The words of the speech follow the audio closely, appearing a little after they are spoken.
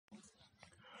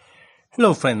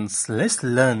Hello friends, let's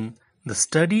learn the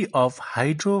study of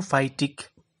hydrophytic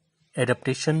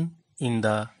adaptation in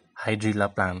the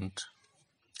Hydrilla plant.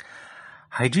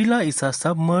 Hydrilla is a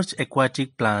submerged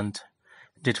aquatic plant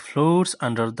that floats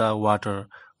under the water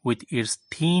with its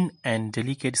thin and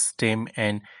delicate stem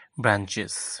and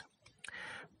branches.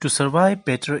 To survive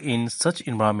better in such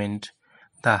environment,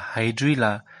 the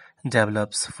Hydrilla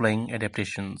develops flying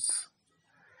adaptations.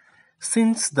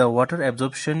 Since the water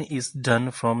absorption is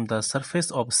done from the surface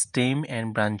of stem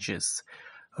and branches,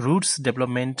 roots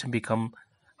development become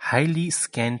highly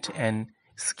scant and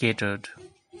scattered.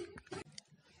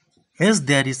 As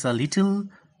there is a little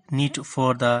need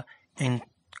for the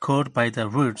anchor by the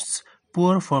roots,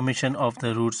 poor formation of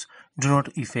the roots do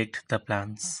not affect the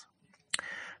plants.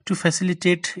 To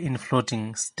facilitate in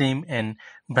floating, stem and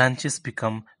branches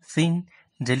become thin,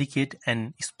 delicate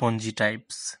and spongy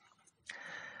types.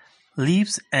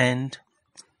 Leaves and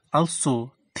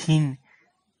also thin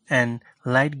and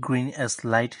light green as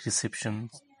light reception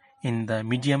in the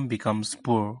medium becomes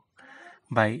poor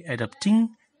by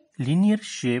adopting linear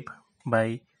shape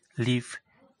by leaf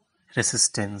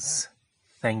resistance.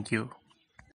 Thank you.